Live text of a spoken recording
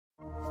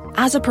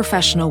As a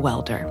professional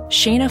welder,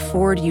 Shayna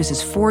Ford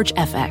uses Forge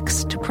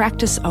FX to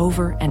practice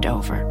over and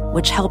over,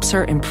 which helps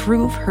her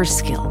improve her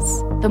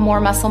skills. The more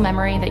muscle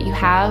memory that you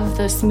have,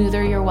 the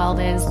smoother your weld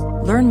is.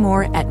 Learn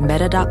more at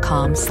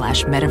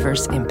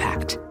meta.com/metaverse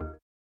impact.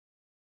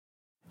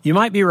 You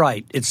might be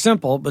right. It's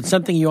simple, but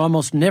something you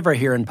almost never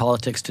hear in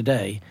politics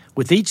today,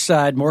 with each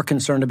side more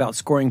concerned about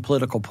scoring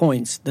political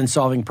points than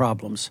solving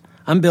problems.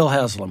 I'm Bill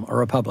Haslam, a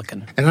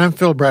Republican. And I'm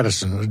Phil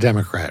Bredesen, a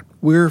Democrat.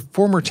 We're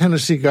former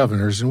Tennessee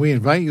governors, and we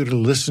invite you to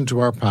listen to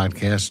our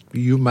podcast,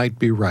 You Might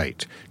Be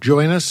Right.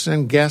 Join us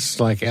and guests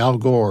like Al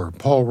Gore,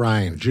 Paul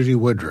Ryan, Judy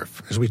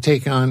Woodruff, as we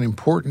take on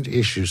important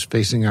issues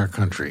facing our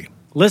country.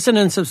 Listen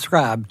and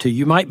subscribe to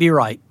You Might Be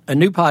Right, a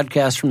new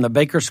podcast from the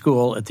Baker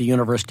School at the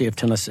University of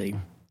Tennessee.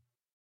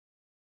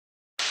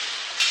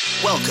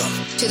 Welcome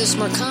to the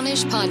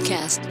Smirconish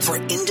Podcast for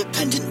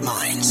independent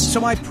minds.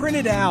 So I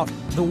printed out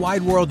the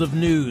Wide World of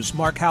News,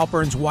 Mark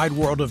Halperin's Wide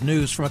World of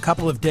News from a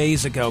couple of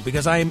days ago,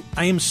 because I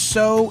am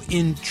so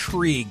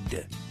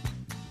intrigued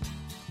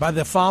by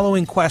the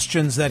following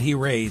questions that he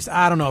raised.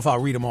 I don't know if I'll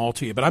read them all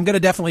to you, but I'm going to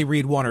definitely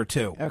read one or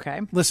two. Okay.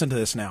 Listen to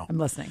this now. I'm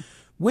listening.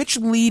 Which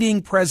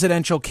leading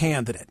presidential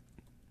candidate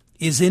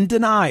is in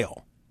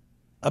denial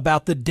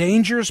about the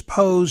dangers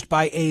posed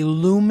by a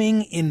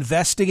looming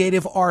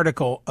investigative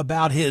article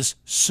about his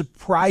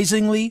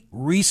surprisingly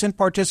recent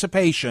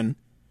participation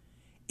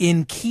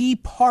in key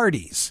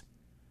parties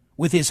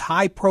with his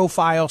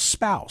high-profile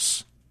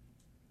spouse?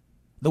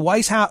 The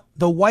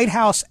White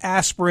House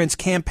aspirant's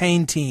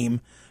campaign team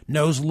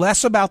knows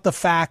less about the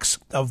facts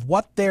of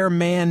what their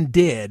man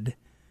did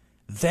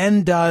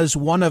than does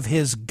one of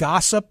his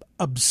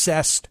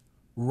gossip-obsessed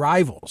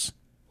rivals.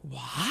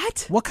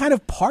 What? What kind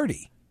of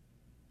party?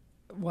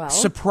 Well,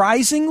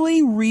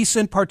 surprisingly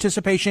recent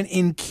participation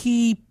in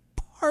key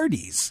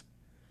parties.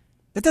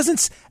 That doesn't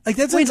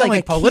sound like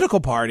a political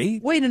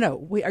party. Wait, no.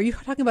 Wait, are you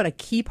talking about a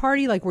key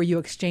party, like where you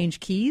exchange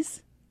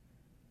keys?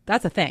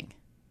 That's a thing.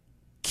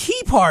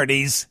 Key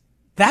parties?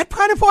 That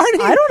kind of party?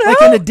 I don't know.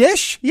 Like in a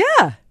dish?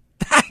 Yeah.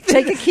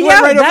 Take a key went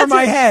out. Right over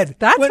my head.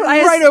 That's went what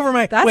I right over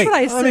my. That's wait, what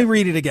I said. Let me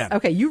read it again.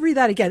 Okay, you read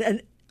that again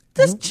and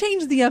just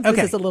change the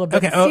emphasis a little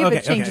bit. Okay. See if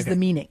it changes the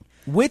meaning.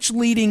 Which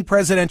leading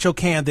presidential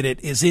candidate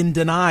is in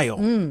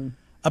denial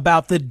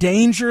about the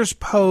dangers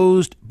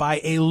posed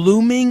by a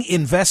looming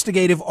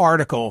investigative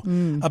article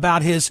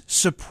about his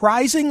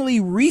surprisingly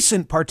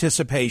recent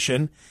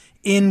participation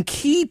in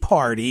key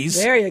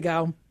parties? There you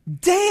go.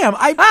 Damn,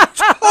 I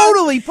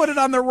totally put it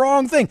on the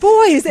wrong thing.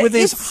 Boys, with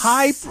his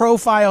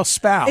high-profile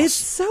spouse. It's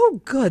so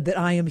good that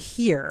I am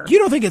here. You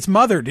don't think it's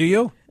Mother, do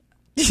you?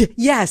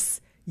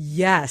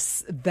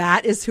 Yes,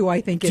 that is who I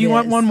think it is. Do you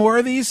want one more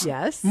of these?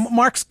 Yes.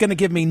 Mark's going to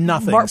give me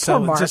nothing. Mark.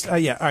 Just,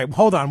 yeah. All right,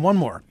 hold on. One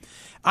more.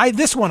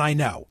 This one I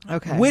know.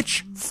 Okay.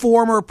 Which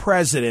former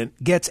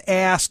president gets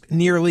asked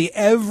nearly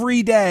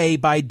every day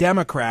by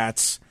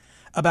Democrats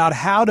about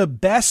how to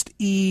best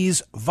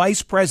ease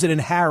Vice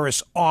President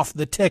Harris off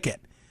the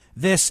ticket?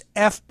 This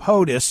F.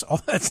 POTUS,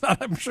 that's not,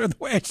 I'm sure, the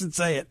way I should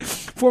say it,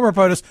 former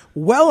POTUS,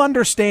 well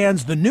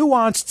understands the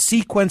nuanced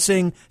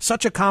sequencing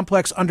such a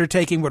complex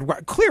undertaking would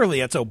require. Clearly,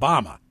 it's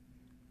Obama.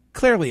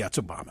 All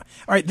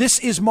right, this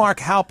is Mark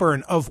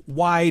Halperin of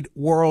Wide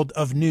World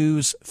of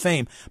News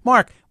fame.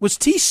 Mark, was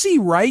TC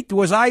right?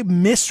 Was I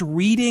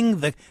misreading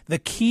the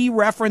key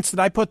reference?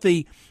 Did I put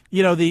the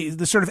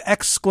sort of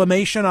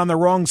exclamation on the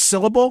wrong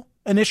syllable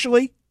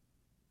initially?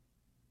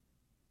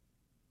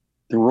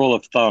 The rule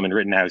of thumb in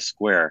Rittenhouse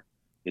Square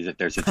is if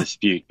there's a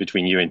dispute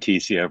between you and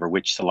TC over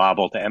which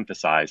syllable to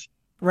emphasize,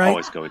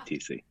 always go with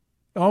TC.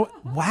 Oh,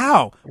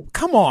 wow.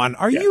 Come on.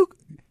 Are you?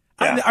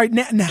 Yeah.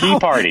 Now, key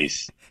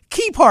parties.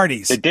 Key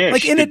parties. The dish.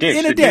 Like in a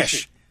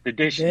dish. The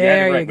dish. There you had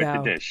it right you go.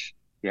 with the dish.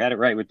 You had it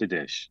right with the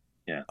dish.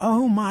 Yeah.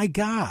 Oh, my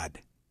God.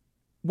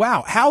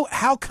 Wow.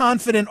 How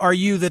confident are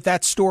you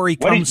that story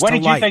comes to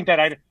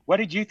light? What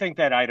did you think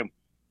that item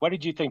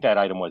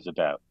was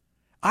about?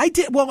 I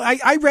did. Well,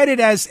 I read it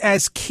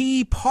as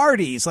key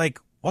parties. Like,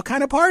 what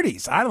kind of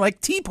parties? I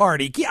like Tea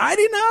Party. I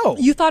didn't know.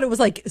 You thought it was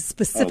like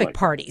specific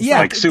parties. Yeah.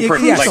 Like super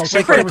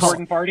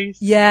important parties?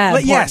 Yeah.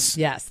 Yes.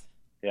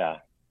 Yeah.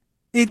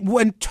 It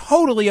went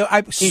totally.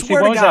 I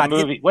swear to God. That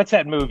movie? What's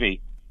that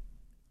movie?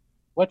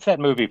 What's that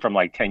movie from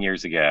like 10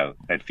 years ago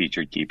that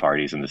featured key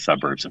parties in the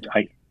suburbs? You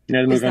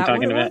know the movie I'm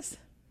talking about?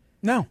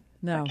 No.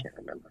 I can't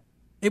remember.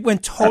 It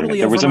went totally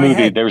there over was a my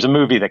movie. head. There was a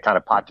movie that kind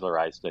of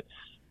popularized the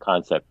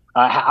concept.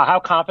 How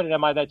confident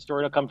am I that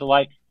story will come to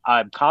light?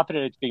 I'm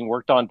confident it's being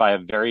worked on by a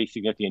very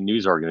significant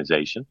news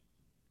organization.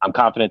 I'm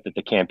confident that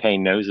the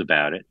campaign knows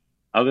about it.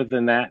 Other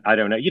than that, I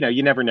don't know.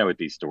 You never know with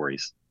these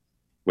stories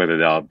whether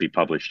they'll be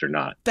published or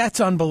not. That's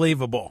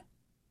unbelievable.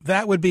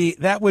 That would be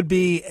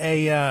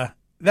a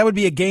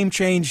game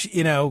change,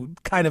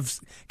 kind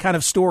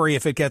of story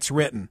if it gets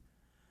written.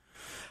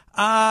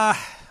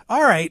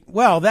 All right.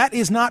 Well, that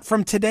is not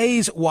from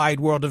today's Wide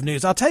World of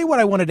News. I'll tell you what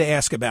I wanted to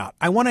ask about.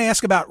 I want to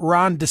ask about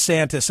Ron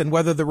DeSantis and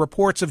whether the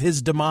reports of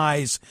his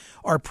demise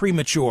are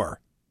premature.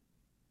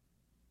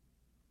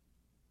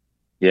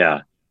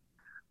 Yeah.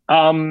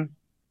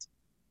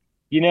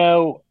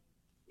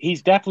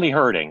 he's definitely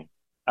hurting.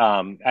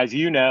 As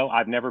you know,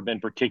 I've never been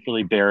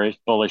particularly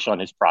bullish on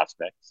his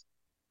prospects.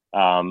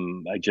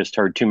 I just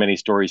heard too many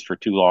stories for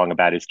too long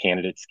about his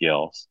candidate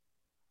skills.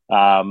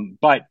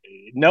 But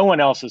no one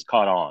else has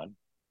caught on.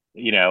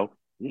 You know,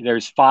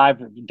 there's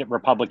 5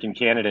 Republican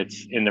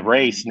candidates in the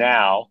race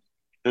now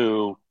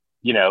who,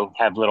 you know,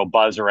 have little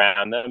buzz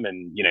around them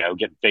and, you know,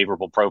 get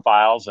favorable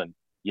profiles and,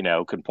 you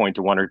know, could point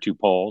to 1 or 2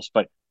 polls,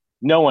 but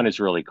no one has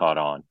really caught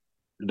on.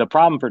 The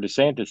problem for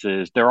DeSantis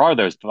is there are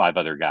those 5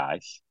 other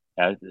guys,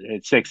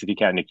 it's 6 if you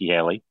count Nikki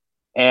Haley.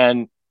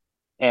 And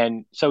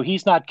so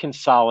he's not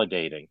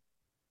consolidating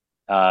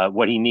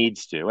what he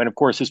needs to. And of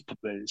course,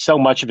 so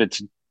much of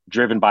it's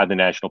driven by the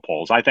national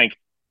polls. I think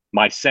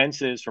my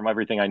sense is, from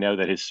everything I know,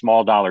 that his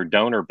small dollar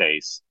donor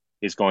base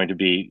is going to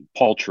be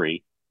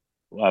paltry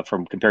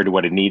compared to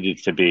what it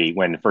needed to be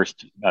when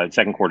the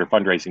second quarter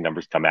fundraising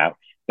numbers come out.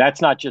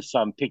 That's not just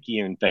some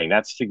picayune thing.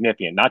 That's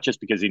significant, not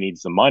just because he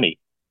needs the money,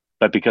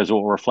 but because it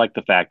will reflect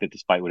the fact that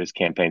despite what his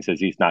campaign says,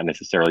 he's not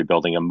necessarily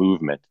building a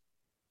movement.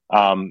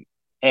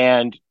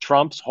 And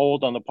Trump's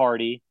hold on the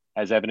party,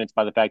 as evidenced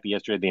by the fact that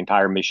yesterday the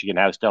entire Michigan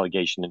House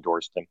delegation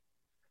endorsed him,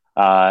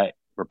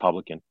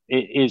 Republican,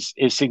 is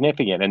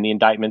significant. And the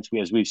indictments,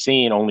 as we've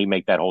seen, only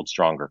make that hold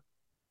stronger.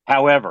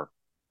 However,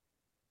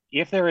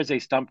 if there is a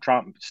stop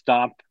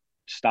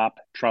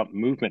Trump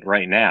movement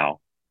right now,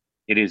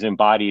 it is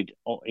embodied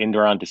in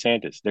Ron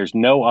DeSantis. There's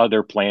no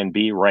other plan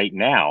B right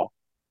now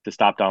to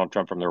stop Donald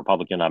Trump from the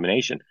Republican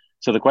nomination.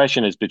 So the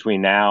question is,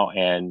 between now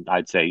and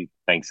I'd say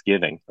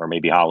Thanksgiving or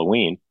maybe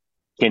Halloween,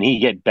 can he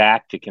get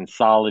back to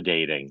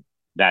consolidating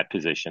that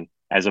position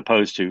as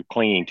opposed to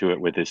clinging to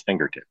it with his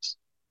fingertips?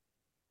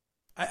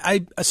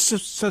 I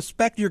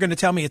suspect you're going to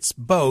tell me it's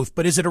both,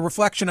 but is it a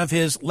reflection of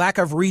his lack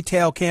of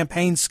retail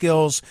campaign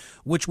skills,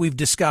 which we've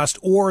discussed,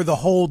 or the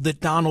hold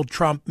that Donald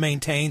Trump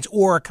maintains,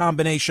 or a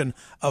combination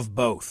of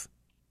both?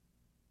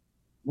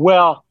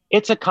 Well,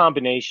 it's a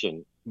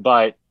combination,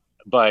 but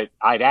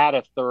I'd add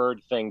a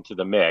third thing to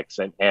the mix,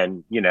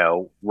 and you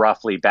know,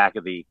 roughly back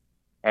of the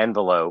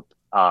envelope,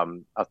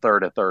 a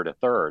third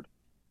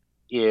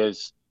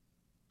is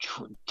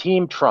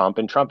Team Trump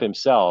and Trump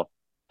himself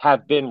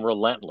have been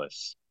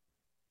relentless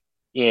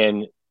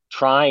in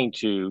trying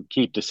to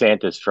keep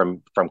DeSantis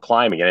from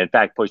climbing and, in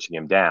fact, pushing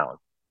him down.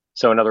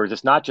 So, in other words,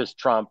 it's not just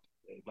Trump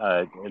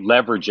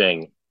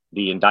leveraging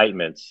the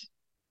indictments,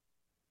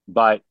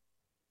 but,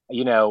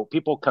 you know,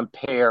 people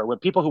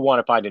who want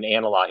to find an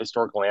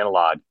historical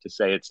analog to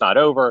say it's not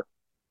over.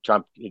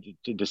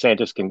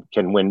 DeSantis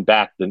can win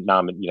back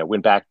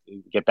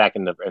get back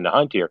in the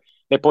hunt here.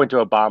 They point to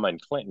Obama and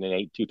Clinton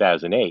in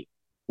 2008.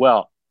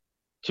 Well,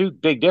 2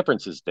 big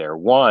differences there.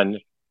 One,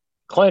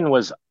 Clinton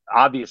was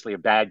obviously a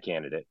bad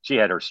candidate. She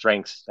had her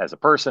strengths as a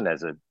person,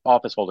 as an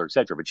office holder, et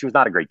cetera, but she was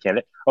not a great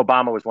candidate.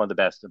 Obama was one of the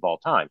best of all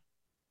time.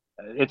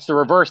 It's the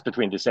reverse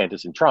between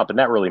DeSantis and Trump, and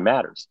that really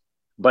matters.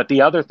 But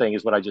the other thing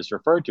is what I just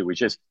referred to,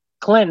 which is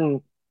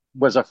Clinton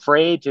was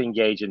afraid to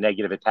engage in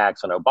negative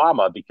attacks on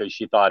Obama because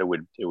she thought it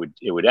would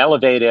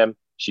elevate him.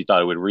 She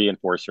thought it would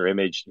reinforce her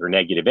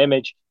negative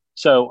image.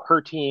 So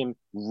her team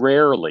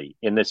rarely,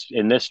 in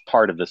this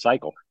part of the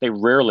cycle, they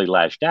rarely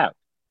lashed out.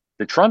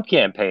 The Trump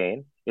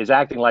campaign is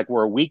acting like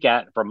we're a week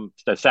from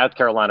the South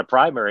Carolina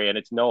primary, and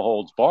it's no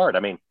holds barred.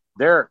 I mean,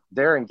 they're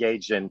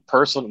engaged in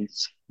false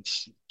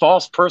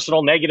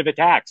personal negative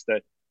attacks,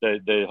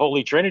 the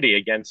holy trinity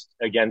against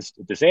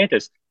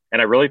DeSantis,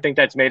 and I really think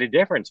that's made a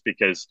difference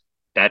because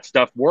that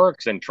stuff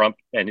works, and Trump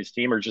and his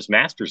team are just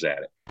masters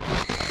at it.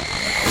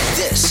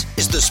 This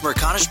is the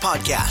Smirconish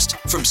Podcast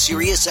from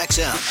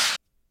SiriusXM.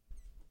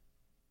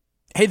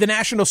 Hey, the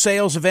national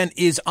sales event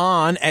is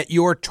on at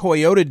your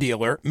Toyota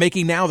dealer,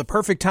 making now the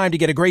perfect time to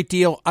get a great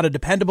deal on a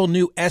dependable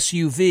new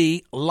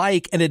SUV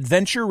like an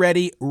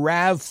adventure-ready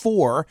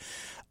RAV4.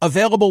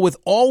 Available with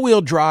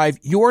all-wheel drive,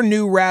 your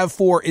new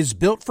RAV4 is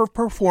built for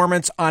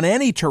performance on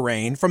any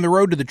terrain, from the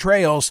road to the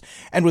trails,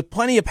 and with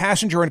plenty of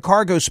passenger and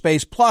cargo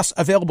space, plus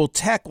available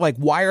tech like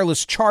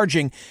wireless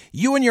charging,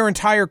 you and your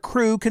entire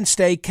crew can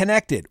stay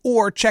connected.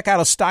 Or check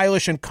out a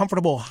stylish and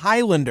comfortable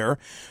Highlander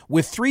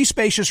with 3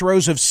 spacious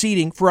rows of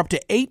seating for up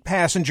to 8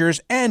 passengers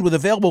and with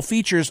available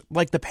features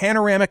like the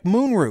panoramic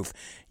moonroof.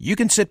 You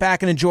can sit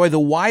back and enjoy the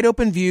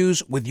wide-open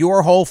views with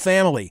your whole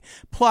family.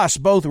 Plus,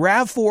 both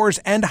RAV4s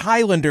and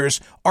Highlanders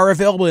are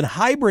available in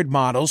hybrid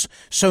models,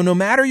 so no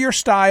matter your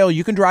style,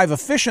 you can drive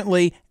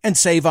efficiently and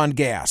save on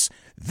gas.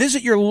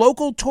 Visit your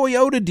local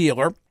Toyota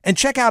dealer and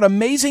check out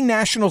amazing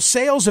national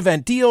sales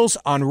event deals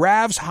on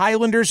RAVs,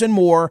 Highlanders, and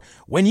more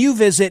when you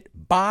visit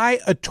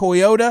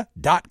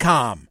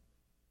buyatoyota.com.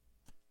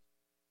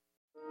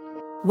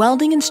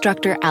 Welding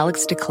instructor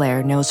Alex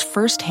DeClaire knows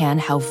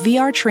firsthand how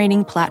VR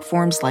training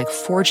platforms like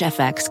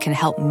ForgeFX can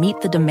help meet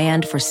the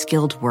demand for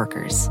skilled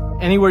workers.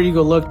 Anywhere you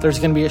go look, there's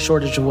going to be a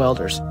shortage of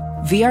welders.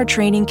 VR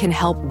training can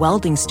help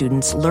welding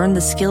students learn the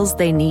skills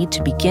they need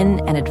to begin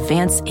and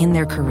advance in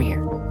their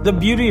career. The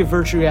beauty of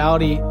virtual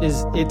reality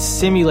is it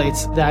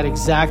simulates that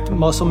exact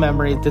muscle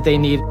memory that they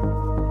need.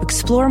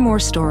 Explore more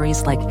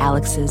stories like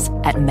Alex's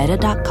at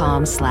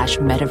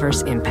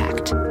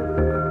meta.com/metaverseimpact.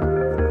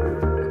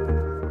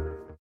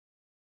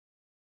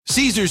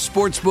 Caesars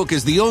Sportsbook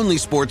is the only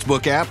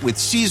sportsbook app with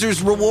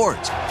Caesars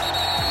Rewards.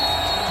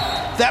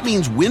 That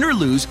means win or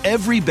lose,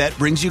 every bet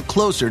brings you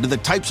closer to the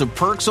types of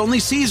perks only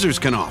Caesars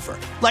can offer.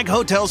 Like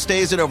hotel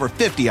stays at over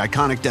 50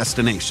 iconic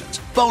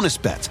destinations, bonus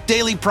bets,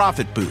 daily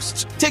profit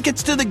boosts,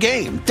 tickets to the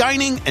game,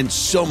 dining, and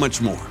so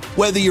much more.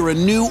 Whether you're a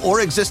new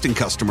or existing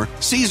customer,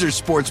 Caesars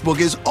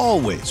Sportsbook is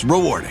always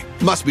rewarding.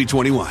 Must be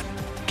 21.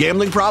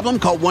 Gambling problem?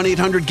 Call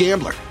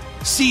 1-800-GAMBLER.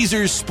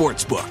 Caesars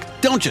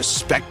Sportsbook. Don't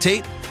just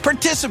spectate,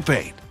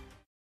 participate.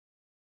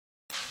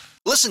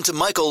 Listen to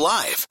Michael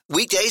live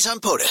weekdays on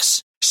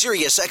POTUS,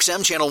 Sirius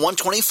XM channel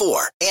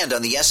 124, and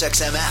on the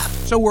SXM app.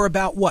 So we're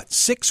about,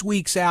 6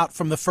 weeks out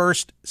from the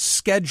first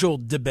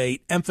scheduled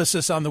debate,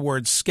 emphasis on the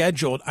word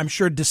scheduled. I'm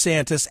sure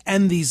DeSantis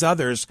and these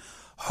others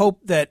hope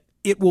that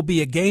it will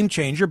be a game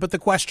changer, but the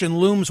question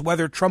looms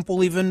whether Trump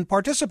will even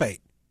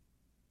participate.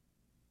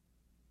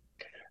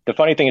 The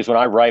funny thing is, when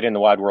I write in the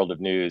wide world of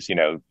news,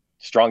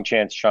 strong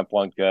chance Trump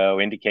won't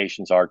go,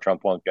 indications are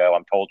Trump won't go,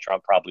 I'm told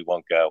Trump probably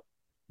won't go.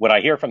 What I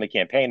hear from the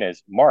campaign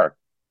is, Mark,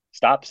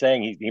 stop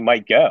saying he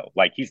might go.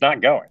 Like, he's not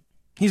going.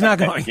 He's not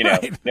going.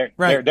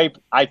 Right.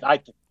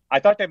 I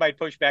thought they might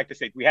push back to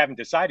say, we haven't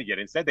decided yet.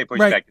 Instead, they push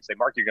back to say,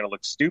 Mark, you're going to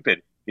look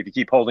stupid if you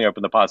keep holding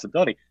open the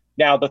possibility.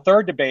 Now, the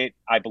third debate,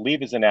 I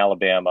believe, is in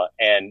Alabama,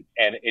 and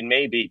it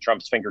may be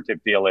Trump's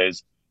fingertip feel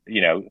is,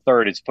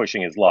 third is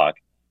pushing his luck.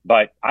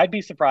 But I'd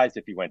be surprised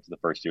if he went to the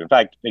first two. In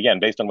fact, again,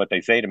 based on what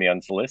they say to me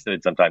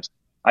unsolicited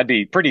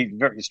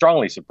very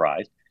strongly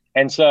surprised.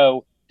 And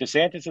so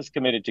DeSantis is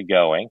committed to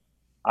going.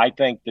 I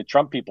think the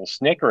Trump people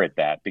snicker at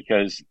that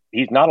because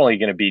he's not only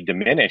going to be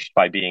diminished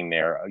by being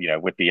there,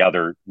 with the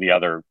other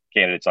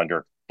candidates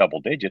under double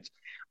digits,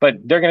 but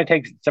they're going to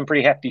take some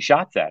pretty hefty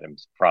shots at him,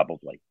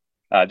 probably.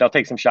 They'll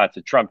take some shots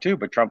at Trump, too,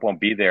 but Trump won't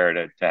be there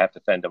to have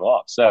to fend him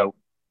off. So,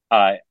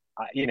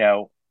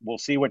 we'll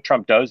see what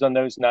Trump does on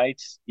those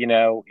nights.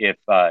 If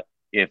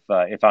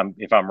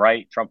I'm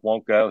right, Trump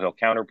won't go. He'll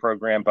counter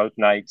program both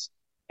nights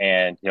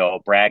and he'll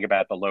brag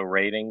about the low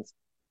ratings.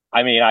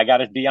 I mean, I got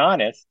to be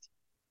honest.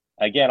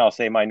 Again, I'll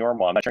say my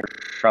normal. I'm not sure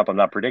Trump. I'm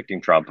not predicting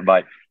Trump,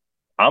 but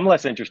I'm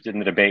less interested in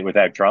the debate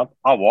without Trump.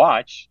 I'll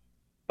watch,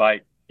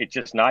 but it's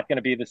just not going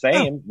to be the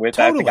same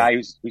without the guy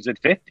who's at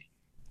 50.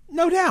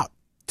 No doubt.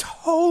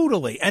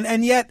 Totally.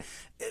 And yet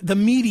the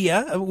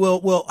media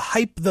will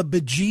hype the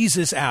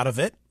bejesus out of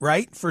it,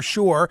 right? For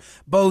sure.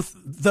 Both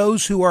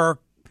those who are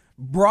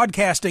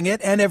broadcasting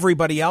it and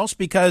everybody else,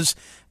 because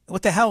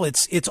what the hell?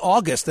 It's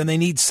August and they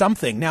need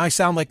something. Now I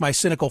sound like my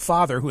cynical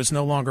father who is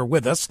no longer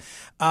with us,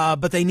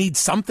 but they need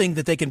something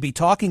that they can be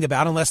talking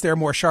about unless there are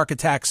more shark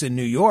attacks in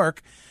New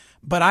York.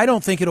 But I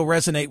don't think it'll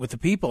resonate with the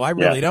people. I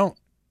really don't.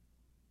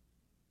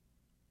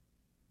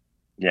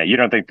 Yeah, you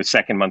don't think the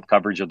second month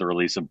coverage of the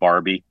release of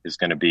Barbie is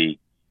going to be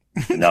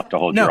enough to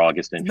hold your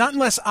August interest? Not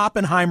unless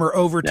Oppenheimer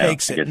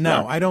overtakes it.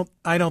 No, I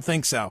don't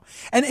think so.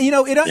 And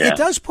it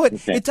does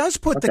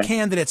put the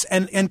candidates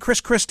and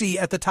Chris Christie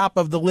at the top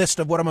of the list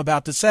of what I'm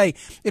about to say.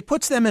 It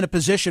puts them in a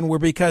position where,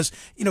 because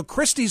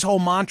Christie's whole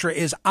mantra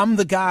is, I'm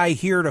the guy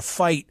here to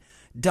fight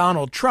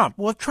Donald Trump.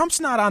 Well, if Trump's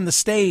not on the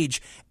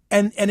stage,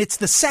 and it's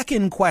the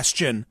second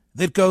question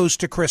that goes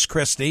to Chris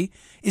Christie,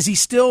 is he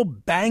still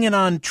banging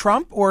on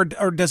Trump, or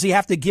does he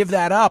have to give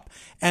that up,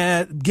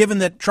 given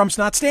that Trump's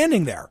not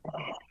standing there?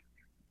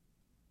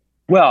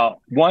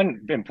 Well,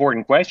 one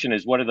important question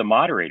is, what do the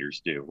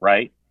moderators do,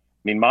 right?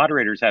 I mean,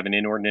 moderators have an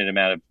inordinate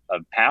amount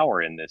of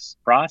power in this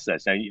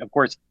process. Now, of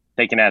course,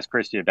 they can ask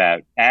Christie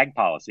about ag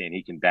policy and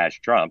he can bash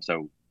Trump,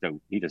 so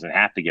he doesn't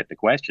have to get the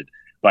question.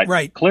 But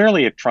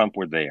clearly, if Trump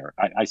were there,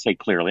 I say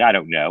clearly, I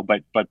don't know,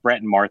 but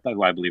Brett and Martha,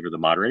 who I believe are the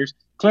moderators,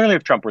 clearly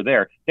if Trump were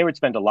there, they would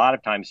spend a lot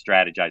of time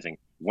strategizing.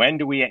 When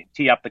do we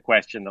tee up the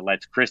question that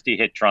lets Christie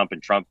hit Trump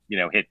and Trump,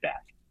 hit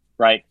back?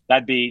 Right.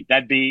 That'd be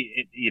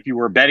if you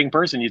were a betting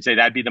person, you'd say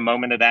that'd be the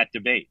moment of that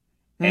debate.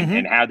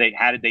 And how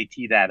did they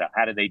tee that up?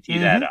 How did they tee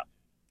that up?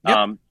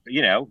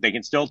 Yep. They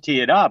can still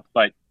tee it up,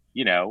 but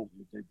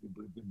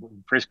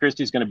Chris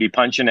Christie's going to be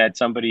punching at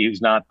somebody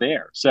who's not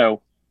there.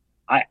 So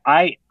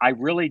I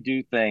really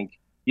do think,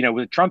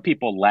 the Trump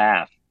people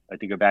laugh. I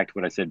think go back to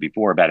what I said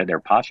before about it, their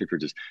posture for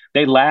this.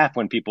 They laugh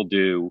when people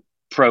do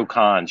pro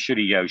con. Should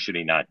he go? Should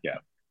he not go?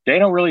 They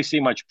don't really see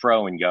much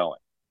pro in going.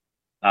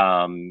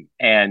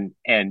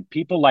 And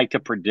people like to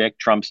predict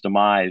Trump's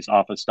demise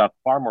off of stuff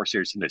far more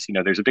serious than this.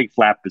 There's a big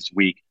flap this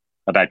week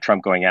about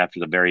Trump going after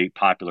the very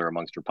popular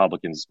amongst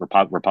Republicans,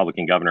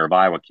 Republican governor of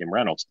Iowa, Kim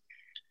Reynolds.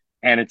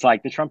 And it's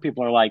like the Trump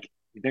people are like,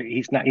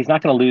 he's not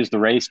going to lose the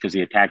race because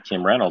he attacked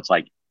Kim Reynolds.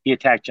 Like, he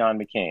attacked John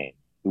McCain,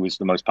 who was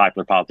the most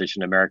popular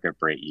politician in America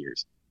for 8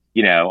 years.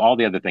 All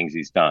the other things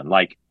he's done,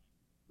 like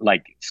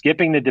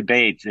skipping the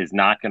debates is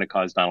not going to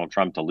cause Donald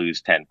Trump to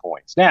lose 10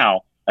 points.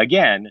 Now,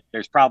 again,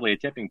 there's probably a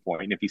tipping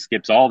point. And if he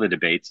skips all the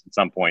debates at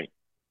some point,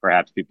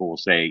 perhaps people will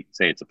say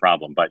it's a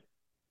problem.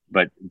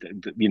 But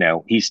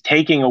he's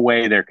taking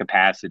away their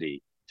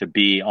capacity to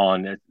be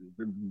on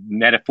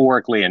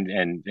metaphorically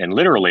and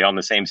literally on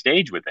the same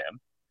stage with him.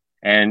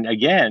 And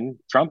again,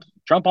 Trump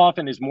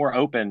often is more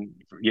open,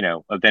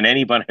 than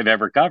anyone I've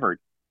ever covered.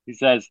 He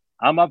says,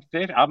 I'm up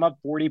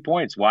 40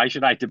 points. Why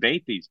should I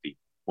debate these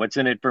people? What's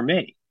in it for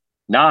me?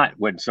 Not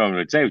what someone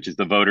would say, which is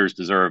the voters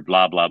deserve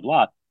blah, blah,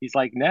 blah. He's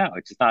like, no,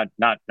 it's just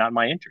not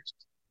my interest.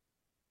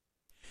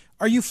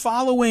 Are you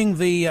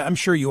following I'm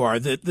sure you are,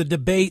 the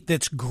debate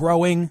that's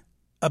growing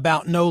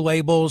about no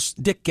labels?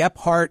 Dick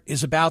Gephardt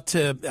is about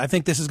to, I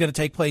think this is going to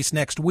take place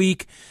next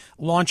week,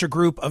 launch a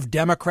group of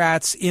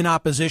Democrats in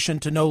opposition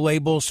to no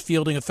labels,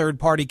 fielding a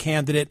third-party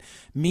candidate.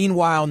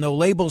 Meanwhile, no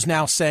labels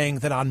now saying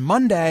that on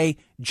Monday,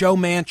 Joe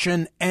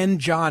Manchin and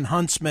John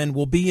Huntsman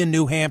will be in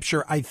New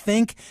Hampshire, I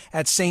think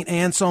at St.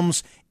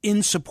 Anselm's,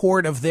 in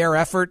support of their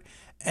effort.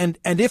 And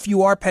if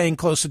you are paying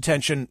close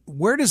attention,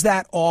 where does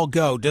that all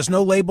go? Does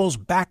no labels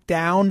back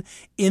down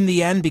in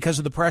the end because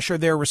of the pressure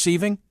they're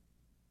receiving?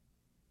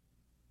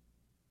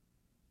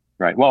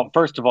 Right. Well,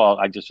 first of all,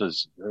 I just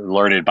was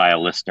alerted by a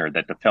listener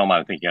that the film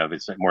I'm thinking of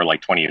is more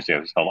like 20 years ago.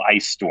 It's called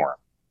Ice Storm.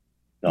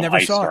 Never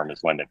Ice saw Storm it.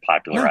 is one that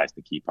popularized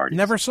the Key Party.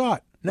 Never saw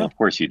it. No. Well, of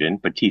course you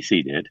didn't, but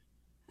TC did.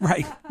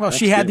 Right. Well, That's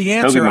she had good. the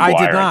answer. Toby I did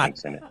Maguire, not.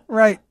 think's in it.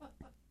 Right.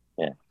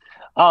 Yeah.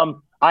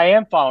 I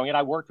am following it.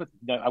 I work with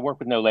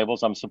No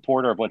Labels. I'm a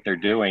supporter of what they're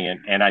doing,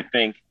 and I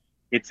think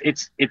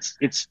it's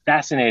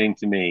fascinating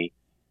to me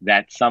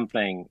that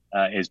something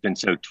has been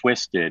so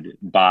twisted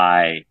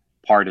by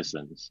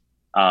partisans.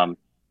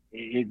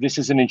 This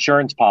is an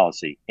insurance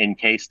policy in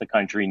case the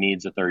country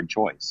needs a third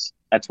choice.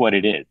 That's what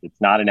it is.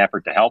 It's not an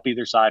effort to help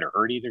either side or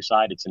hurt either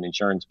side. It's an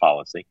insurance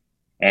policy.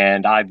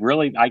 And I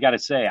got to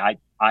say,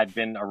 I've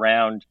been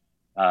around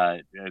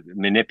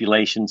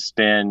manipulation,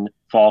 spin,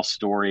 false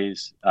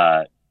stories,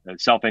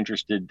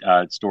 self-interested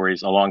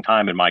stories a long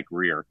time in my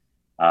career.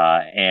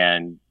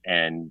 And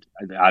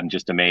I'm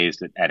just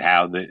amazed at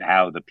how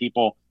the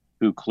people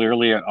who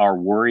clearly are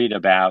worried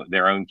about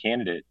their own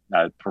candidate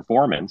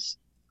performance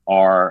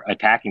are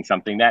attacking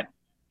something that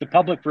the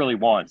public really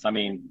wants. I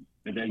mean,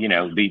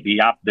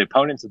 the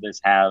opponents of this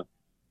have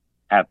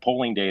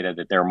polling data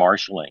that they're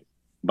marshaling,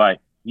 but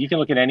you can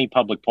look at any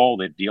public poll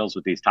that deals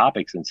with these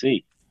topics and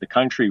see the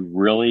country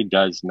really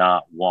does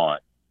not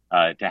want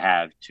to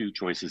have two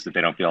choices that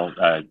they don't feel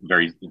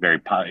very, very,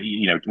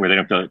 where they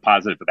don't feel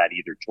positive about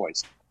either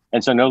choice.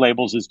 And so No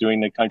Labels is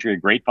doing the country a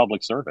great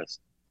public service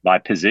by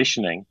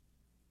positioning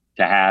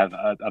to have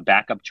a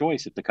backup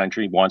choice if the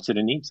country wants it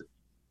and needs it.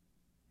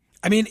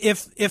 I mean,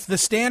 if the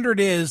standard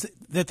is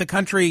that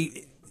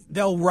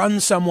they'll run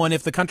someone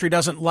if the country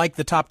doesn't like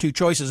the top two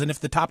choices, and if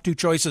the top two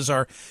choices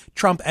are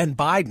Trump and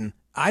Biden,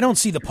 I don't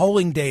see the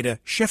polling data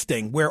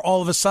shifting where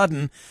all of a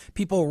sudden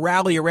people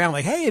rally around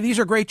like, hey, these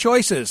are great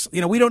choices.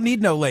 We don't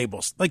need no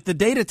labels. Like the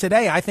data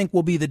today, I think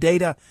will be the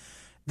data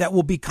that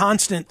will be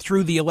constant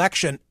through the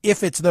election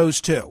if it's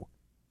those two.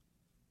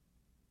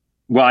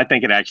 Well, I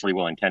think it actually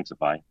will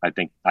intensify. I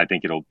think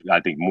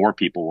more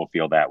people will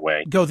feel that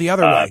way. Go the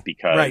other way.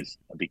 Because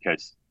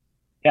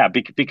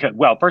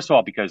first of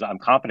all, because I'm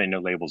confident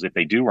No Labels, if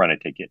they do run a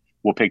ticket,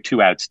 will pick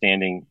two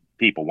outstanding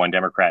people, one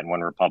Democrat and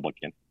one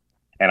Republican.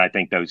 And I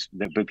think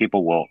the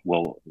people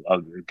will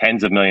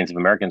tens of millions of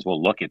Americans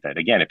will look at that.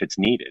 Again, if it's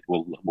needed,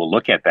 we'll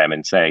look at them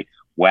and say,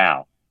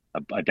 wow,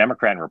 a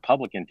Democrat and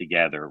Republican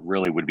together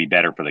really would be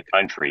better for the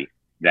country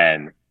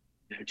than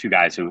two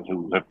guys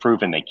who have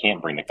proven they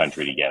can't bring the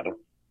country together.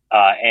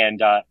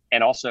 And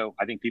also,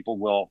 I think people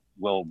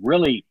will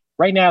really,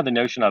 right now, the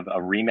notion of a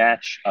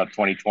rematch of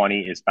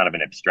 2020 is kind of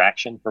an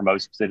abstraction for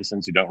most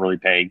citizens who don't really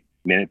pay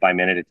minute by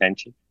minute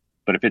attention.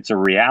 But if it's a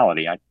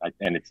reality,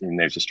 and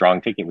there's a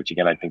strong ticket, which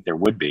again I think there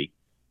would be,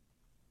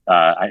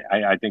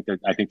 I think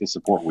the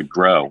support would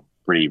grow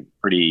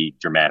pretty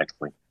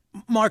dramatically.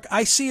 Mark,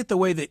 I see it the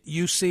way that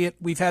you see it.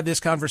 We've had this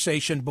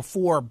conversation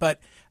before, but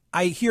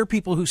I hear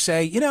people who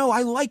say,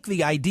 I like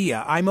the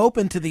idea. I'm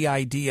open to the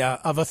idea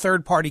of a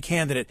third party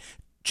candidate,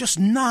 just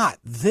not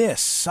this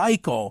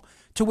cycle.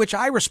 To which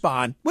I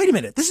respond, wait a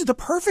minute, this is the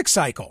perfect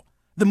cycle.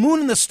 The moon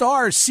and the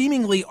stars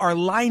seemingly are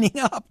lining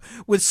up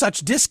with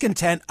such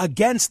discontent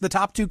against the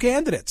top two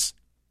candidates.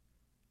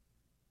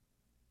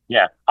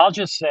 Yeah, I'll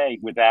just say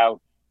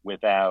without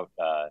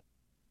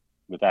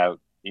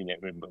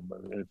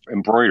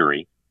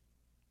embroidery,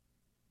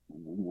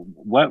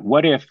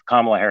 what if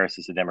Kamala Harris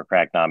is the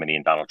Democratic nominee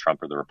and Donald Trump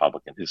is the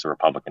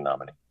Republican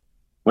nominee?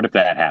 What if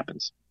that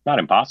happens? Not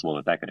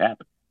impossible that could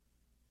happen.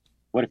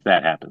 What if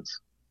that happens?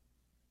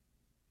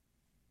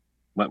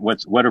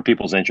 What are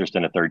people's interest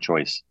in a third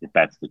choice if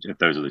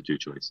those are the two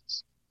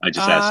choices? I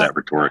just asked that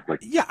rhetorically.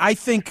 Yeah, I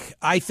think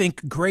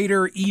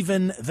greater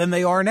even than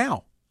they are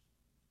now.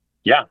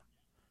 Yeah,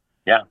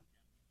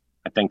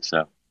 I think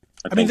so.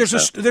 I mean, there's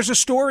a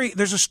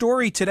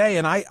story today,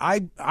 and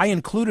I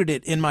included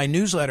it in my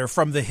newsletter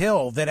from The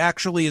Hill that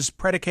actually is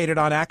predicated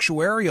on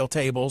actuarial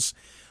tables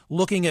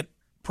looking at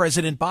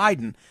President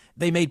Biden.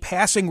 They made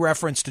passing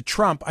reference to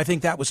Trump. I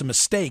think that was a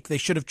mistake. They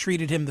should have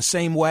treated him the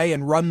same way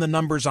and run the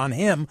numbers on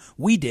him.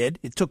 We did.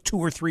 It took 2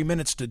 or 3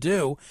 minutes to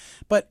do,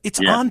 but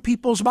it's on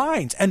people's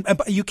minds. And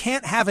you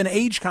can't have an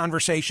age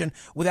conversation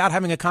without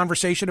having a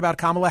conversation about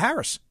Kamala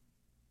Harris.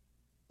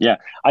 Yeah,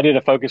 I did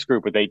a focus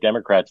group with 8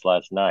 Democrats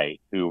last night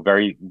who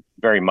very,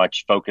 very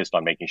much focused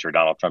on making sure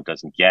Donald Trump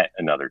doesn't get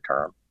another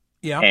term.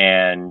 Yeah.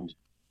 And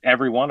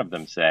every one of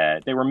them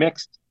said they were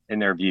mixed in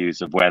their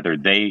views of whether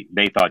they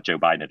thought Joe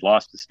Biden had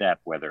lost a step,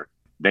 whether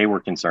they were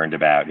concerned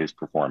about his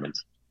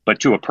performance. But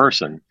to a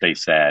person, they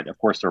said, of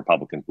course, the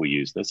Republicans will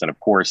use this. And of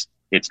course,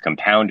 it's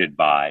compounded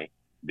by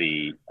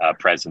the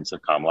presence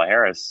of Kamala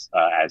Harris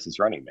as his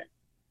running mate.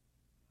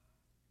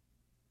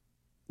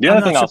 The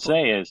other thing I'll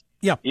say is,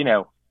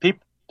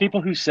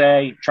 people who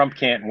say Trump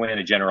can't win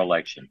a general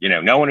election,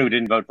 no one who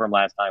didn't vote for him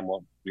last time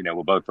will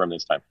vote for him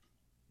this time.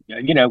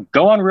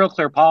 Go on Real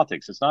Clear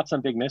Politics. It's not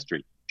some big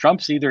mystery.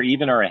 Trump's either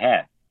even or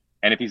ahead.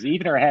 And if he's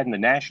even or ahead in the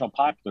national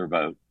popular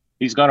vote,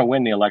 he's going to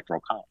win the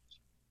Electoral College.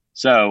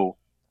 So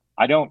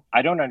I don't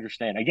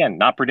understand. Again,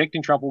 not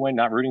predicting Trump will win,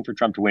 not rooting for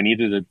Trump to win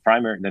either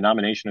the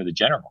nomination or the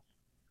general.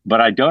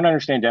 But I don't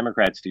understand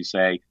Democrats who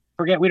say,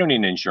 forget, we don't need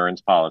an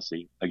insurance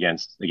policy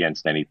against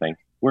anything.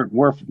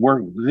 We're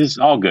this is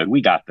all good.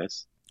 We got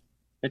this.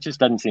 It just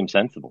doesn't seem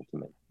sensible to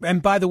me.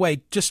 And by the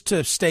way, just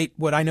to state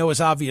what I know is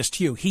obvious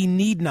to you, he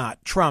need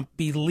not, Trump,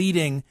 be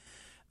leading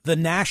the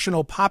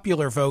national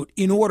popular vote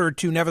in order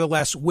to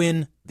nevertheless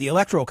win the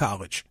Electoral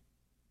College.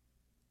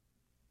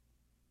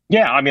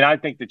 Yeah, I mean, I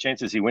think the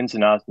chances he wins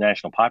the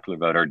national popular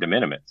vote are de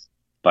minimis.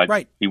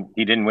 But he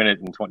didn't win it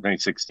in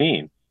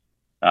 2016.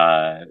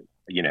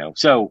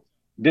 So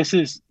this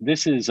is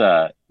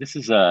a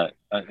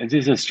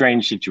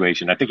strange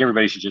situation. I think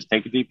everybody should just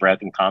take a deep breath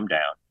and calm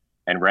down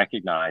and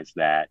recognize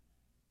that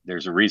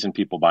there's a reason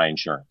people buy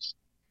insurance.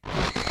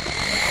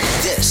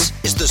 This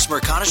is the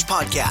Smirconish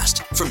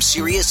Podcast from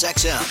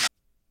SiriusXM.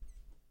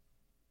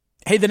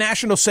 Hey, the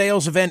national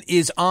sales event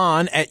is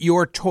on at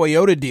your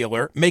Toyota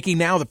dealer, making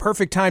now the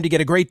perfect time to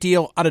get a great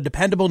deal on a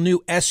dependable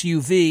new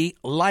SUV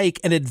like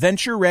an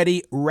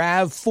adventure-ready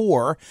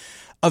RAV4.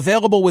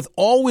 Available with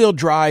all-wheel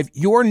drive,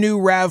 your new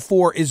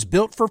RAV4 is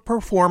built for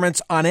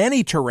performance on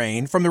any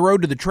terrain, from the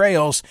road to the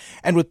trails,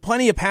 and with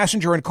plenty of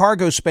passenger and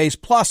cargo space,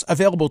 plus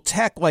available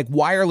tech like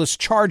wireless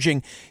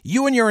charging,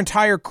 you and your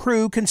entire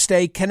crew can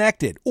stay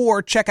connected.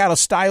 Or check out a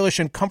stylish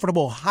and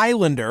comfortable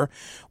Highlander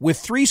with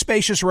 3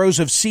 spacious rows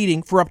of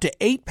seating for up to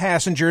 8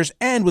 passengers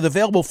and with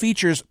available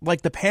features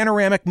like the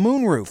panoramic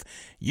moonroof.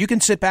 You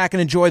can sit back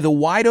and enjoy the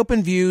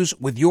wide-open views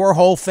with your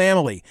whole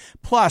family.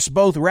 Plus,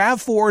 both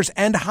RAV4s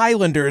and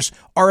Highlanders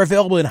are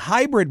available in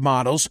hybrid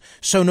models,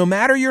 so no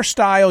matter your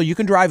style, you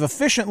can drive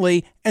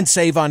efficiently and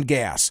save on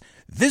gas.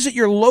 Visit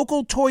your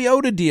local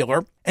Toyota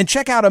dealer and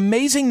check out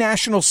amazing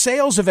national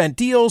sales event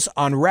deals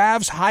on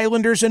RAVs,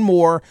 Highlanders, and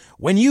more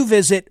when you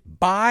visit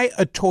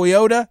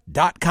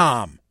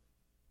buyatoyota.com.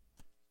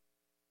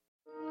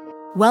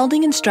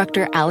 Welding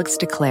instructor Alex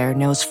DeClaire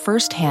knows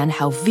firsthand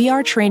how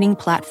VR training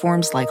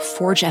platforms like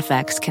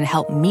ForgeFX can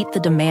help meet the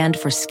demand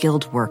for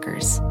skilled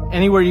workers.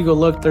 Anywhere you go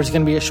look, there's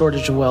going to be a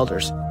shortage of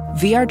welders.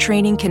 VR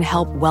training can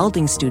help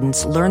welding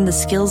students learn the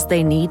skills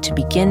they need to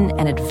begin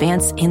and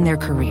advance in their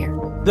career.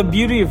 The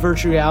beauty of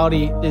virtual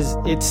reality is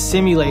it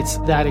simulates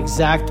that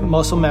exact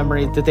muscle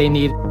memory that they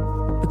need.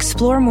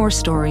 Explore more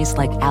stories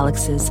like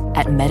Alex's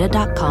at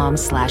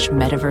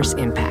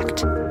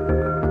meta.com/metaverseimpact.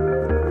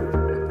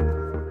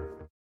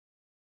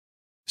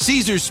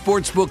 Caesars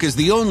Sportsbook is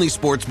the only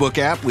sportsbook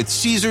app with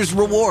Caesars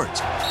Rewards.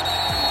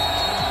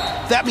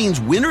 That means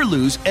win or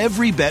lose,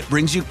 every bet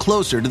brings you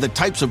closer to the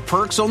types of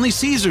perks only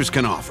Caesars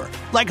can offer,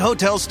 like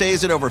hotel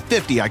stays at over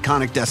 50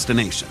 iconic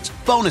destinations,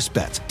 bonus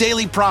bets,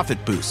 daily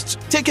profit boosts,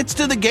 tickets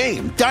to the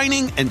game,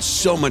 dining, and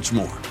so much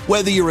more.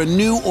 Whether you're a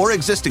new or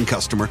existing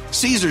customer,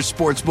 Caesars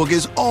Sportsbook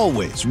is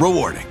always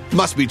rewarding.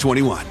 Must be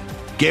 21.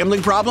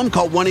 Gambling problem?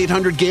 Call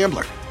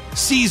 1-800-GAMBLER.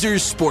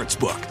 Caesars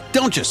Sportsbook.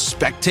 Don't just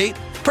spectate,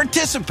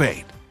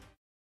 participate.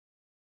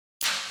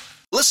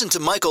 Listen to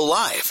Michael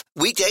live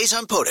weekdays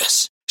on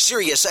POTUS,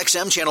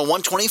 SiriusXM channel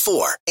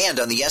 124, and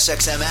on the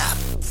SXM app.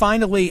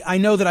 Finally, I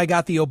know that I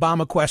got the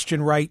Obama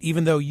question right,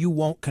 even though you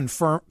won't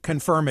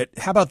confirm it.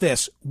 How about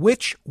this?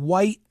 Which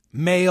white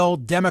male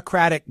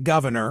Democratic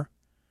governor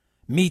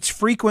meets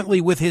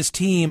frequently with his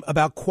team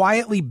about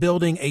quietly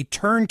building a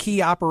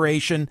turnkey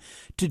operation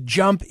to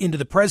jump into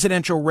the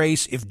presidential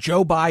race if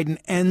Joe Biden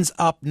ends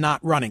up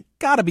not running?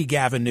 Gotta be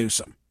Gavin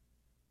Newsom.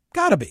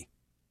 Gotta be.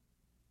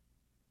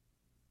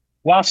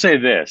 Well, I'll say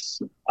this.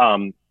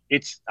 I'm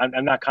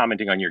not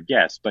commenting on your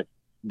guess, but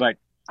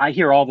I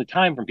hear all the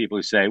time from people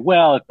who say,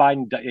 well, if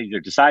Biden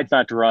either decides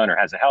not to run or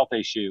has a health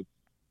issue,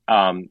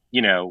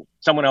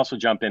 someone else will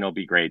jump in. It'll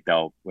be great.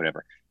 They'll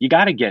whatever. You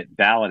got to get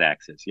ballot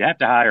access. You have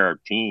to hire a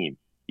team.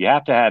 You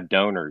have to have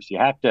donors. You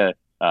have to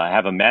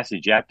have a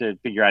message. You have to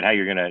figure out how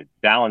you're going to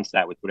balance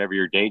that with whatever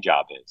your day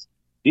job is.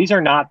 These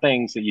are not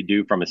things that you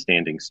do from a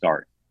standing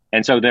start.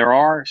 And so there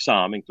are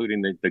some,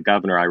 including the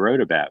governor I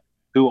wrote about,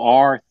 who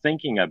are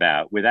thinking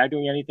about, without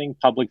doing anything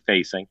public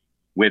facing,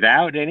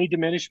 without any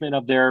diminishment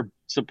of their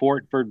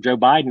support for Joe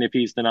Biden if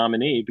he's the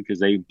nominee,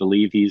 because they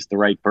believe he's the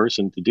right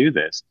person to do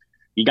this.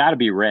 You got to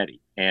be ready.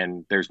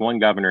 And there's one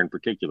governor in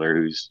particular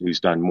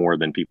who's done more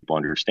than people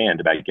understand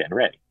about getting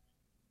ready.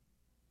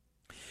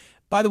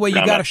 By the way,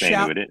 you got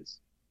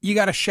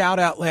a shout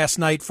out last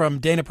night from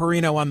Dana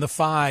Perino on the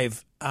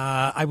 5.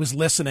 I was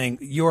listening.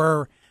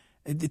 Your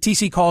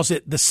TC calls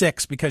it the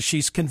Six because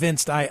she's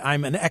convinced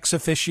I'm an ex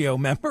officio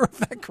member of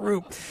that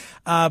group.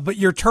 But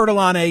your turtle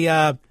on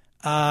a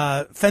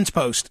fence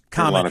post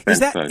comment.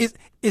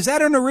 Is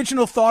that an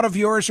original thought of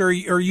yours, or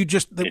are you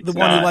just the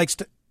one who likes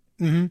to?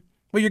 Mm-hmm.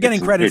 Well, you're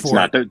getting credit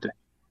for it.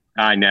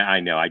 I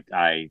know.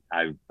 I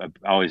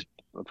always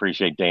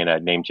appreciate Dana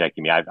name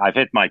checking me. I've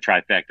hit my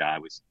trifecta. I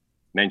was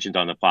mentioned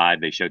on the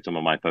 5. They showed some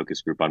of my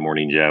focus group on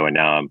Morning Joe, and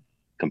now I'm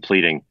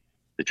completing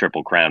the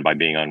triple crown by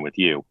being on with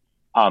you.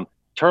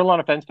 Turtle on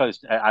a fence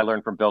post. I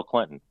learned from Bill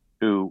Clinton,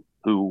 who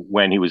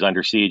when he was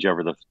under siege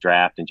over the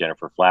draft and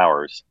Gennifer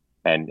Flowers,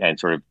 and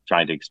sort of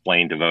trying to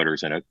explain to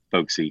voters in a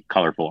folksy,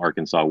 colorful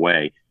Arkansas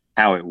way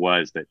how it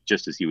was that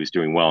just as he was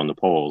doing well in the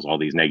polls, all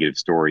these negative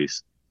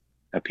stories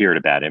appeared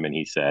about him. And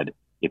he said,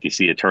 if you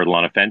see a turtle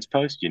on a fence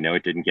post, you know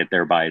it didn't get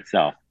there by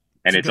itself.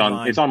 And it's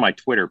on my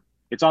Twitter.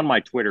 It's on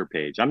my Twitter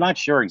page. I'm not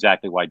sure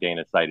exactly why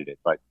Dana cited it,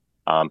 but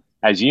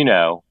as you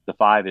know, the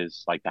 5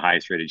 is like the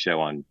highest rated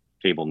show on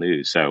cable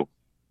news. So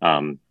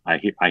I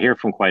hear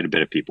from quite a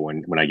bit of people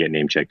when I get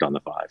name checked on the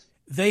 5.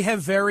 They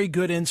have very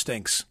good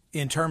instincts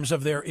in terms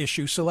of their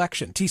issue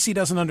selection. TC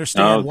doesn't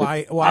understand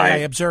why I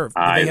observe.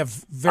 They have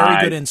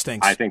very good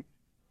instincts.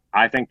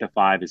 I think the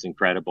 5 is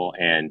incredible.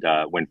 And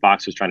when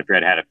Fox was trying to figure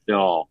out how to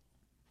fill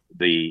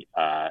the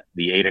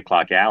 8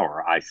 o'clock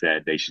hour, I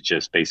said they should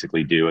just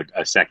basically do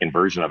a second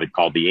version of it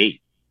called the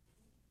 8,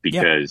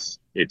 because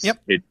it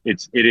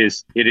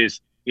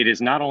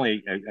is not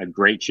only a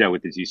great show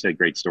with, as you said,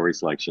 great story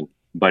selection,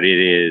 but it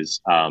is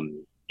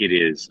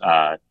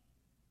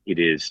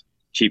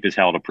cheap as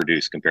hell to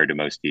produce compared to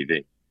most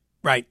TV.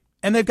 Right.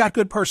 And they've got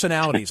good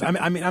personalities.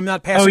 I mean, I'm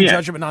not passing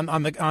judgment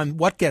on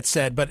what gets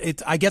said, but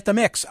I get the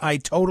mix. I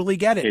totally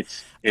get it.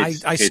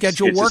 I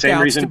schedule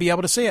workouts to be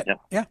able to see it.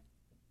 Yeah.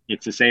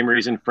 It's the same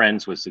reason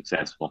Friends was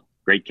successful.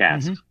 Great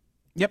cast. Mm-hmm.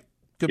 Yep.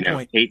 Good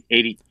point.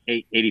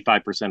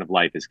 85% of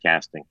life is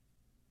casting.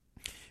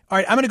 All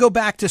right, I'm going to go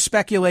back to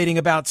speculating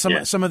about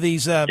some of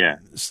these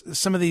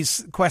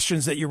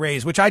questions that you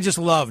raised, which I just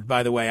loved,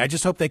 by the way. I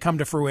just hope they come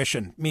to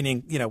fruition,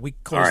 meaning, we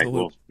close the loop.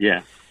 Well,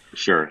 yeah,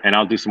 sure. And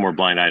I'll do some more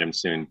blind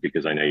items soon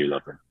because I know you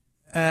love them.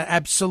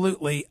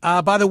 Absolutely.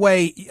 By the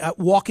way,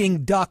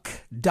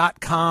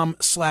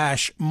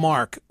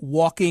 walkingduck.com/Mark,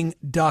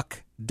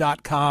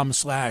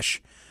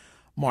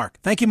 walkingduck.com/Mark.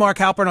 Thank you, Mark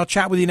Halperin. I'll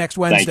chat with you next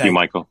Wednesday. Thank you,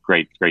 Michael.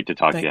 Great to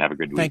talk to you. Have a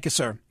good week. Thank you,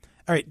 sir.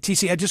 All right,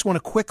 TC, I just want to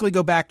quickly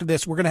go back to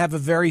this. We're going to have a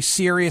very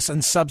serious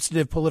and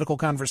substantive political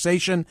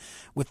conversation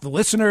with the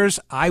listeners.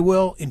 I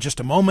will in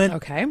just a moment.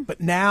 Okay. But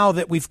now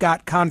that we've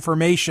got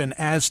confirmation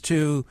as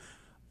to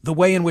the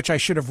way in which I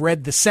should have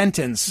read the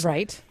sentence,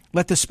 right,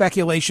 let the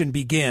speculation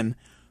begin.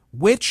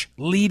 Which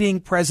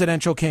leading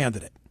presidential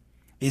candidate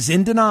is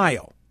in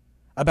denial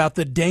about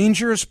the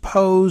dangers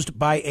posed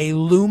by a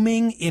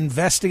looming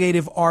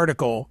investigative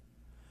article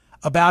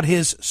about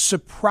his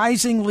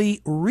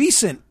surprisingly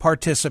recent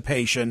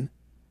participation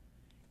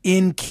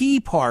in key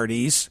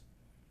parties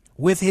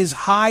with his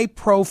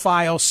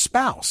high-profile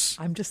spouse?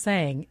 I'm just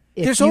saying,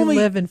 if you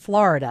live in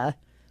Florida...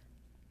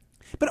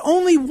 But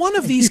only one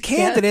of these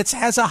candidates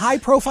has a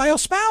high-profile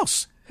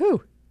spouse.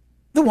 Who?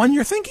 The one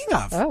you're thinking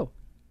of. Oh.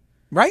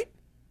 Right?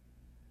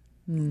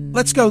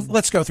 Let's go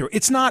through.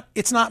 It's not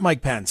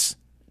Mike Pence.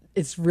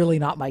 It's really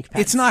not Mike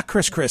Pence. It's not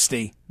Chris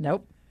Christie.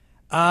 Nope.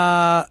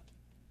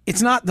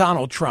 It's not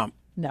Donald Trump.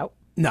 No.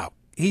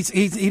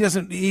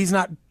 He's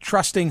not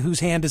trusting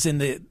whose hand is in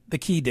the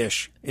key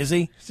dish, is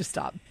he? Just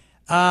stop.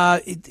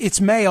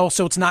 It's male,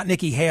 so it's not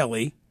Nikki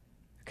Haley.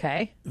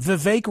 Okay.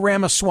 Vivek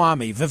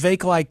Ramaswamy,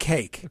 Vivek like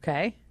cake.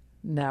 Okay.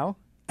 No.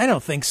 I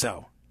don't think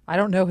so. I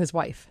don't know his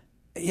wife.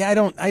 Yeah,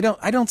 I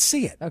don't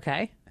see it.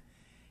 Okay.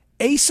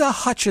 Asa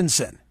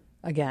Hutchinson.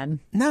 Again.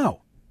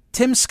 No.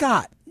 Tim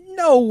Scott.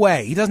 No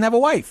way. He doesn't have a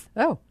wife.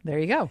 Oh, there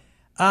you go.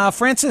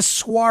 Francis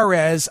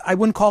Suarez, I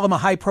wouldn't call him a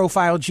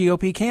high-profile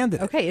GOP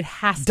candidate. Okay, it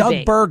has to Doug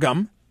be.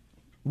 Burgum,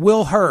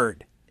 Will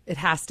Hurd. It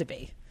has to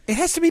be. It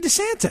has to be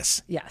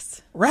DeSantis.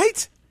 Yes.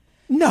 Right?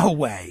 No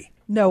way.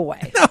 No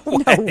way.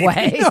 No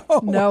way.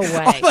 No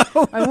way.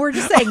 And we're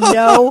just saying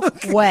no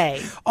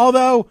way.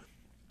 Although,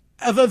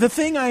 the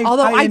thing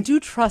I do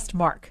trust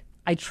Mark.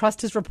 I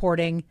trust his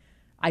reporting.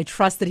 I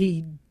trust that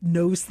he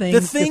knows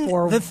things. The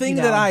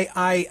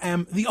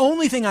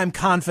only thing I'm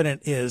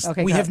confident is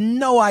we have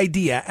no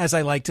idea, as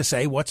I like to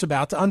say, what's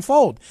about to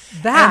unfold.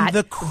 And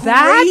the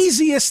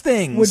craziest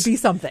things would be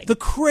something. The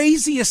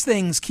craziest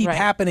things keep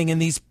happening in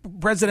these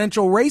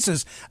presidential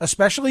races,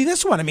 especially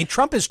this one. I mean,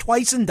 Trump is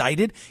twice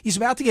indicted. He's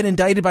about to get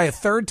indicted by a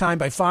third time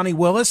by Fani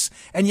Willis,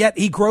 and yet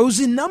he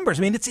grows in numbers.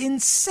 I mean, it's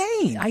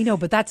insane. I know,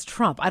 but that's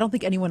Trump. I don't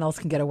think anyone else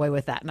can get away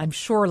with that. And I'm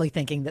surely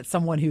thinking that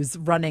someone who's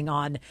running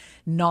on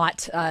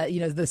not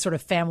the sort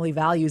of family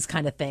values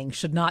kind of thing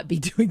should not be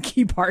doing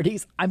key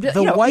parties. I'm just,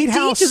 White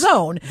House, to each his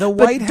own.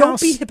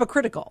 Don't be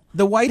hypocritical.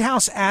 The White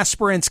House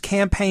aspirants'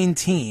 campaign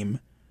team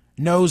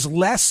knows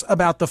less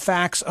about the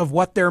facts of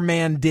what their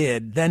man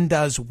did than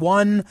does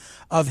one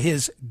of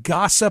his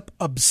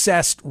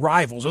gossip-obsessed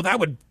rivals. Well, that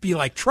would be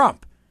like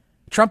Trump.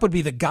 Trump would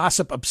be the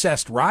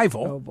gossip-obsessed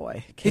rival. Oh,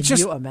 boy. Can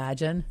you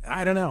imagine?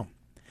 I don't know.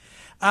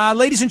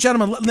 Ladies and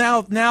gentlemen,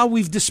 now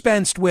we've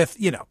dispensed with,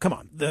 come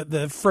on,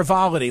 the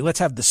frivolity. Let's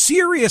have the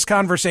serious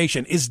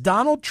conversation. Is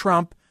Donald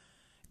Trump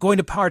going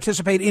to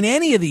participate in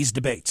any of these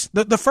debates?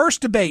 The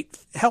first debate,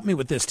 help me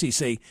with this,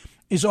 TC,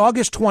 is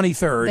August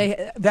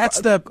 23rd.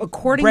 That's the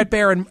Bret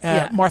Baier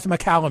and Martha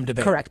McCallum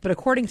debate. Correct. But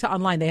according to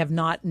online, they have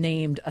not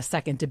named a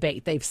second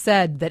debate. They've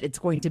said that it's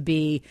going to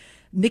be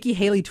Nikki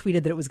Haley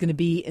tweeted that it was going to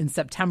be in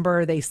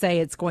September. They say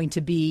it's going to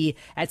be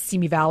at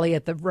Simi Valley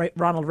at the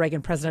Ronald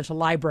Reagan Presidential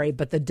Library,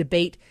 but the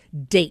debate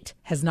date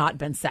has not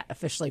been set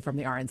officially from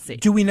the RNC.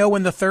 Do we know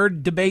when the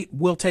third debate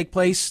will take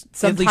place?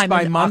 Sometime at least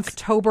by in month?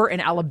 October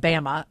in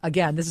Alabama.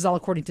 Again, this is all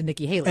according to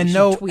Nikki Haley. And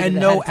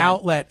no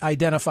outlet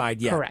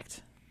identified yet.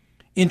 Correct.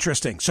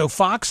 Interesting. So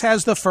Fox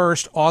has the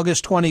first,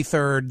 August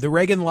 23rd. The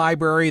Reagan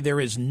Library, there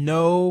is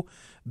no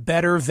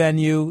better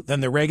venue than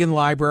the Reagan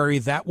Library.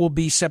 That will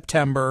be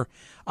September.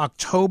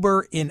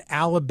 October in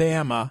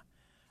Alabama.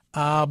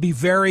 I'll be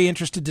very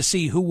interested to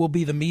see who will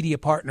be the media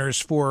partners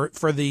for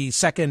the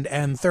second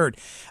and third.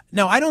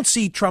 Now, I don't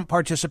see Trump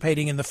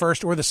participating in the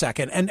first or the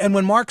second. And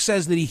when Mark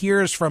says that he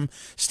hears from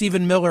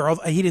Stephen Miller,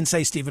 he didn't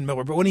say Stephen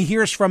Miller, but when he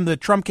hears from the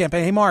Trump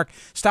campaign, hey, Mark,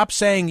 stop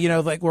saying,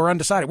 like we're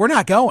undecided. We're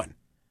not going.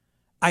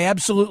 I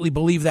absolutely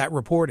believe that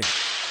reporting.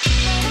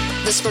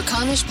 The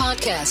Smerconish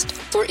Podcast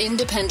for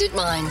independent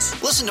minds.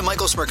 Listen to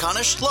Michael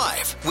Smerconish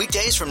live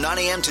weekdays from 9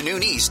 a.m. to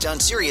noon East on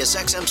Sirius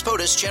XM's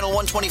POTUS Channel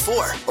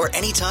 124 or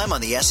anytime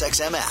on the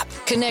SXM app.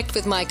 Connect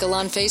with Michael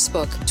on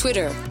Facebook,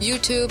 Twitter,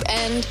 YouTube,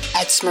 and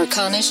at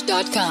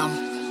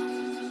Smerconish.com.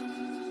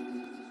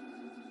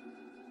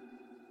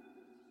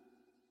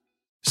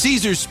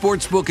 Caesars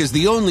Sportsbook is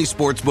the only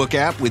sportsbook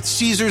app with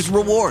Caesars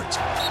Rewards.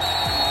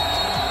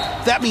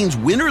 That means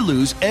win or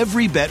lose,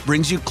 every bet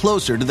brings you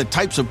closer to the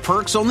types of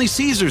perks only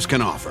Caesars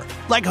can offer,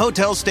 like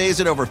hotel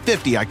stays at over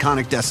 50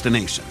 iconic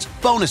destinations,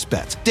 bonus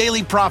bets,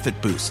 daily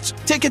profit boosts,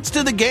 tickets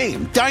to the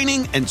game,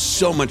 dining, and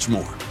so much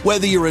more.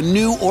 Whether you're a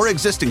new or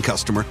existing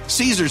customer,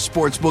 Caesars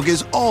Sportsbook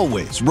is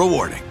always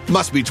rewarding.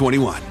 Must be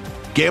 21.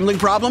 Gambling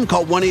problem?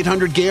 Call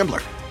 1-800-GAMBLER.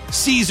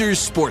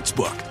 Caesars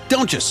Sportsbook.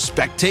 Don't just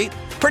spectate,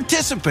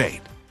 participate.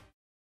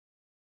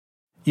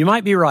 You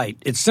might be right.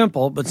 It's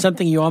simple, but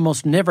something you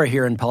almost never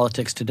hear in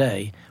politics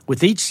today,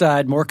 with each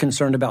side more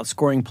concerned about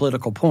scoring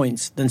political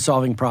points than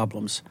solving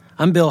problems.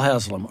 I'm Bill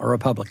Haslam, a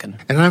Republican.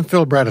 And I'm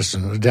Phil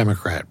Bredesen, a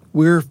Democrat.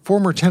 We're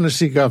former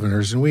Tennessee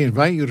governors, and we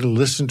invite you to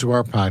listen to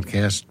our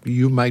podcast,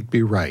 You Might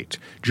Be Right.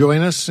 Join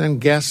us and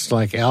guests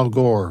like Al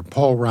Gore,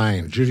 Paul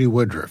Ryan, Judy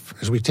Woodruff,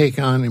 as we take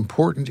on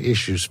important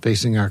issues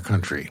facing our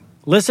country.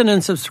 Listen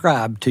and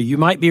subscribe to You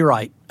Might Be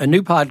Right, a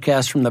new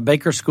podcast from the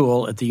Baker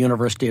School at the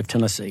University of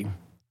Tennessee.